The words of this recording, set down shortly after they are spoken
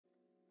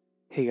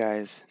Hey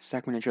guys,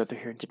 Sacramento Jother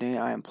here, and today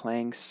I am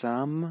playing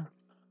some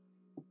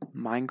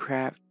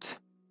Minecraft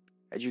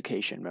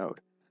education mode.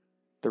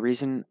 The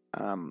reason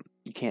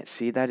you can't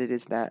see that it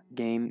is that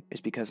game is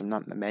because I'm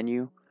not in the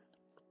menu,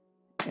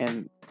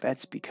 and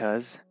that's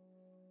because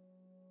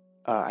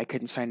I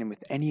couldn't sign in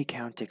with any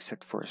account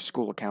except for a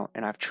school account,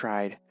 and I've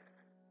tried,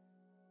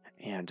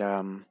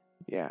 and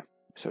yeah,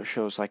 so it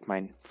shows like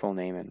my full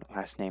name and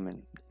last name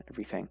and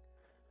everything.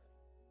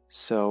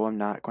 So I'm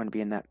not going to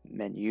be in that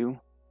menu.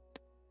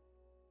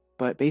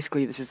 But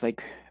basically, this is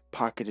like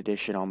Pocket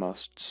Edition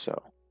almost,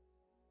 so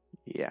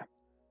yeah.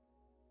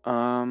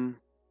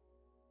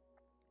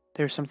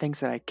 There's some things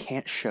that I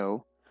can't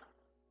show,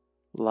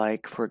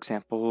 like, for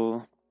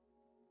example,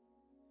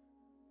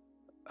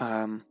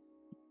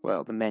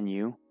 well, the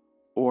menu,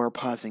 or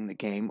pausing the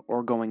game,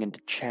 or going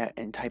into chat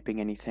and typing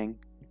anything,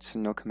 so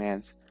no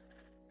commands,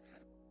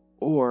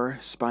 or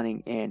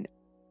spawning in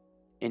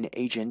an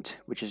agent,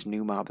 which is a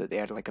new mob that they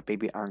added, like a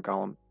baby iron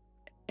golem,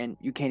 and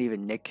you can't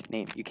even you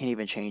can't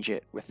even change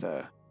it with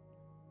a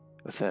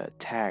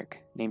tag,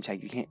 name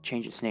tag. You can't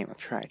change its name. I've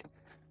tried.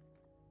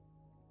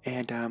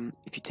 And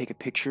if you take a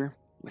picture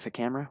with a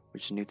camera,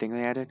 which is a new thing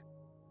they added,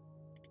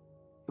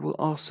 it will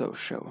also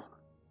show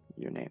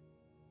your name.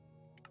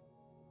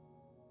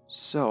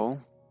 So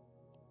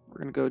we're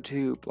gonna go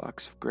to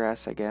blocks of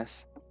grass, I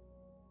guess.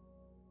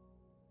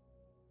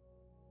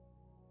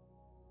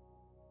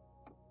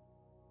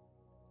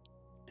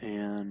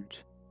 And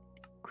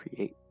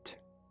create.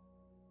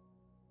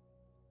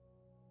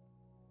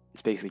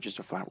 It's basically just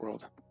a flat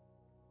world.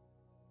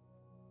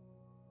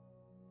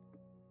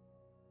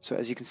 So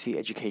as you can see,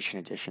 Education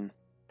Edition.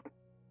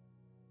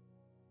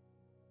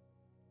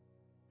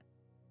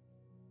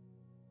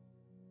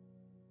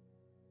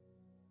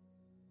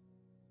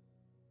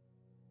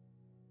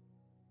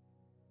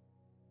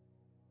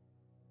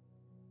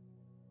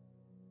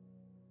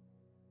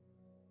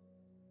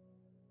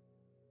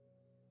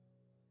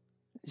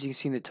 As you can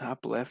see in the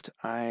top left,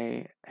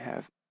 I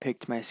have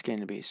picked my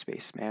skin to be a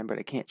spaceman, but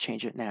I can't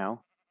change it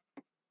now.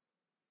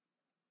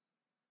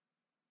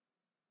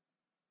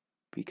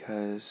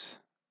 Because,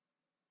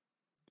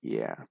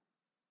 yeah.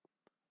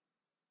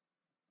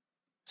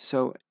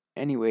 So,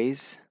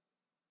 anyways,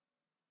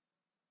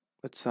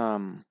 let's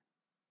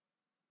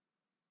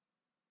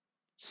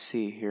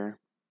see here.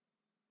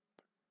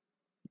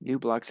 New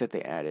blocks that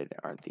they added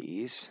are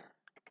these.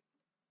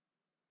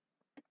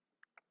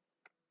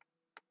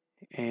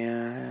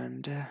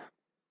 And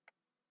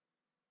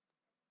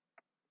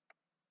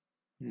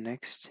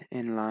next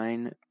in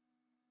line,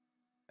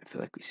 I feel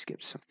like we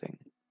skipped something.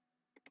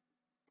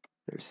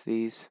 There's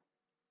these.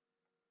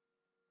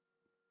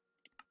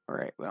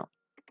 Alright, well,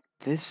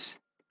 this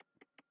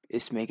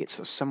is to make it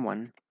so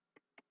someone,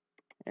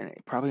 and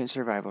probably in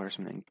survival or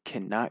something,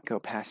 cannot go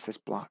past this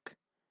block.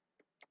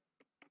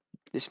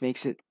 This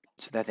makes it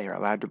so that they are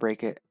allowed to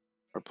break it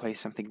or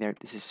place something there.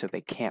 This is so they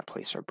can't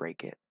place or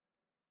break it,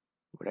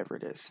 whatever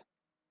it is.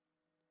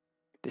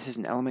 This is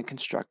an element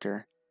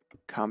constructor,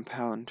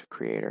 compound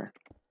creator,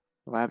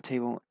 lab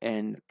table,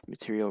 and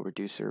material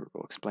reducer.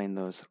 We'll explain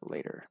those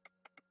later.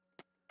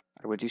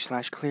 I would do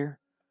 /clear,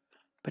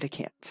 but I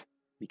can't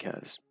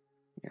because,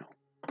 you know,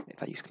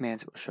 if I use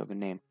commands, it will show the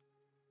name.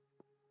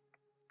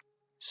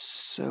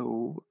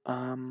 So,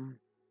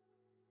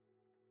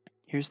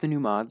 here's the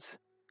new mobs,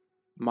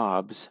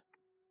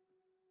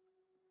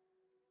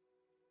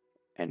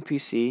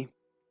 NPC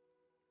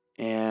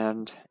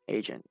and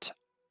Agent.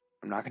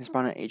 I'm not going to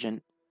spawn an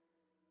Agent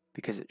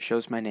because it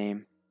shows my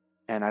name,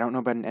 and I don't know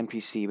about an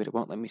NPC, but it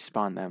won't let me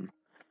spawn them.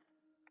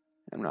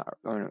 I'm not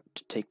going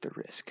to take the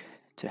risk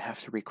to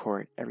have to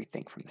record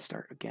everything from the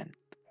start again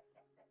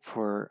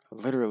for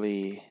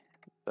literally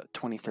the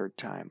 23rd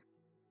time.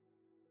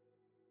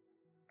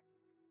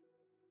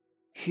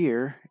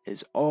 Here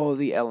is all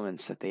the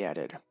elements that they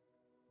added.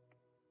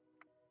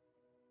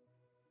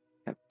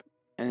 Yep.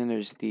 And then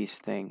there's these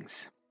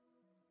things.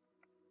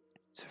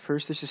 So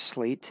first there's a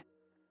slate,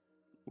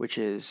 which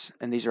is,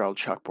 and these are all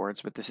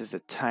chalkboards, but this is a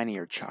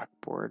tinier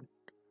chalkboard.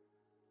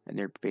 And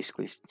they're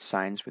basically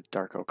signs with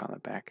dark oak on the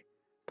back.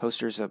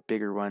 Poster's a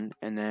bigger one,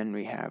 and then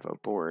we have a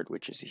board,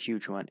 which is a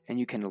huge one, and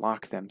you can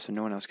lock them so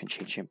no one else can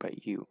change it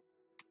but you.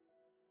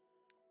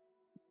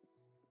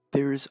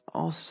 There's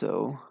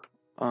also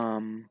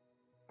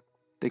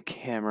the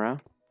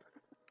camera.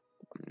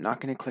 I'm not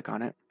going to click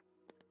on it.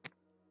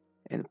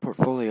 And the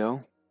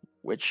portfolio,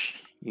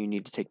 which you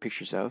need to take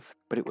pictures of,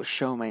 but it will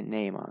show my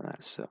name on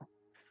that. So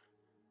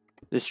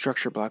this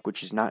structure block,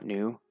 which is not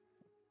new,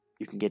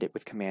 you can get it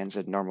with commands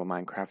in normal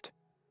Minecraft,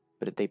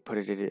 but they put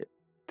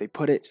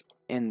it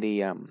in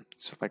the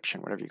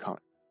selection, whatever you call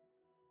it.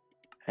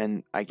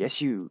 And I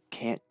guess you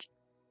can't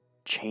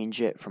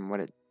change it from what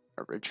it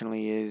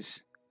originally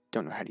is.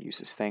 Don't know how to use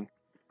this thing,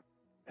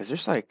 because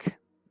there's like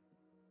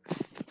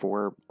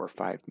 4 or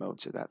 5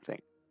 modes of that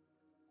thing.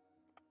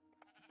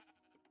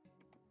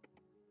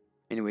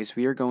 Anyways,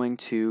 we are going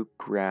to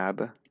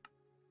grab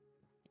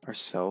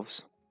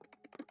ourselves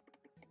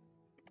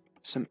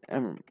some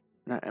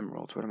not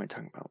emeralds. What am I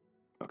talking about?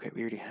 Okay,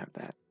 we already have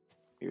that.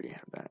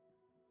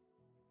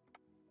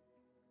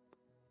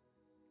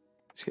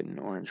 Let's get an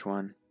orange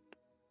one.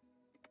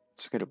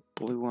 Let's get a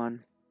blue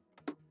one.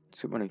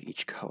 Let's get one of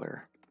each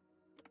color.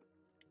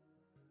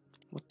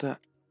 What the?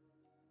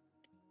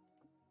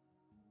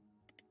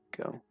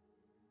 Go.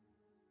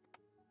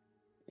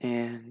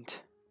 And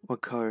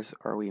what colors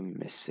are we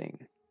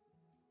missing?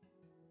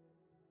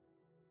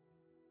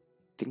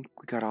 I think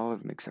we got all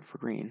of them except for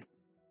green.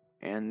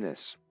 And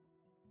this.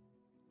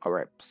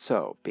 Alright,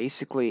 so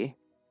basically,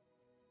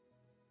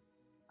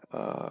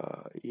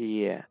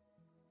 yeah.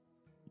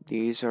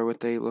 These are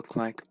what they look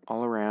like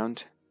all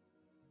around.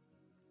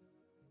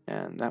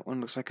 And that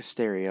one looks like a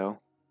stereo.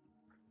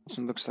 This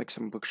one looks like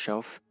some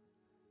bookshelf.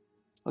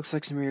 Looks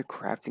like some of your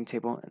crafting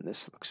table. And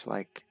this looks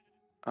like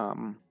a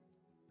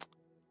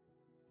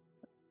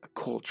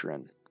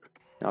cauldron.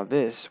 Now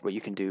this, what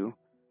you can do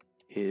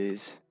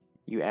is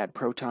you add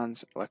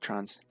protons,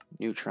 electrons,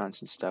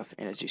 neutrons, and stuff.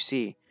 And as you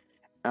see,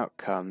 out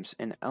comes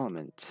an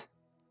element.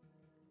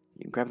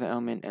 You can grab the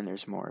element and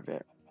there's more of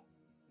it.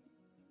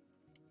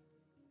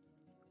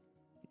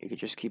 You could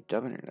just keep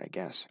dubbing it, I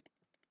guess.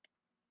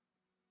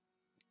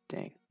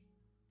 Dang.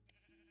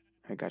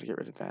 I gotta get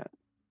rid of that.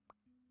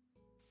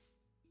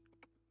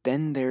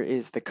 Then there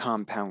is the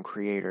compound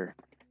creator.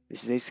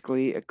 This is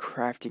basically a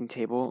crafting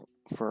table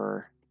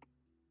for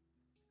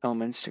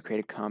elements to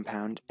create a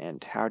compound.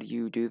 And how do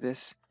you do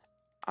this?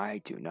 I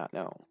do not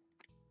know.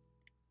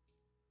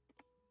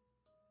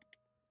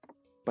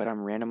 But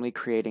I'm randomly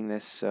creating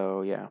this,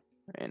 so yeah.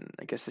 And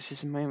I guess this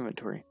is in my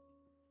inventory.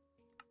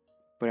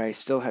 But I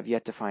still have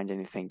yet to find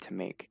anything to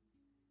make.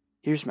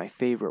 Here's my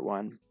favorite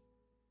one,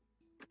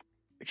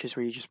 which is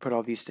where you just put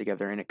all these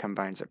together and it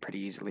combines it pretty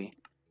easily.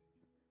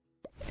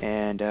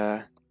 And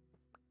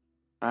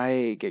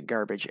I get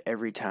garbage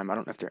every time. I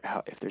don't know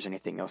if there's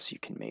anything else you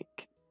can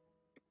make.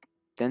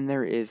 Then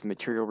there is the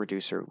material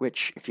reducer,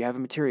 which if you have a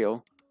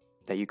material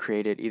that you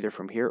created either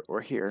from here or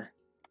here,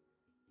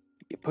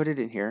 you put it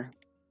in here,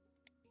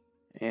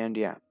 and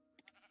yeah,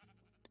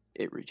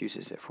 it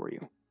reduces it for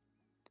you.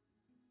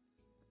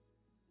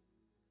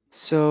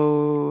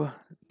 So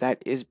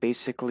that is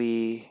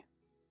basically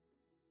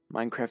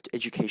Minecraft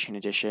Education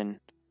Edition,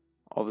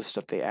 all the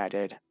stuff they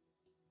added.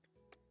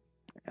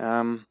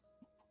 I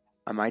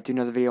might do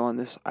another video on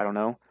this, I don't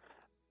know.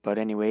 But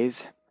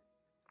anyways,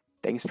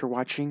 thanks for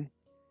watching,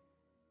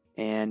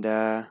 and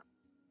I'll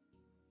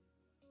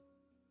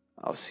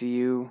see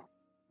you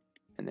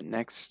in the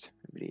next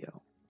video.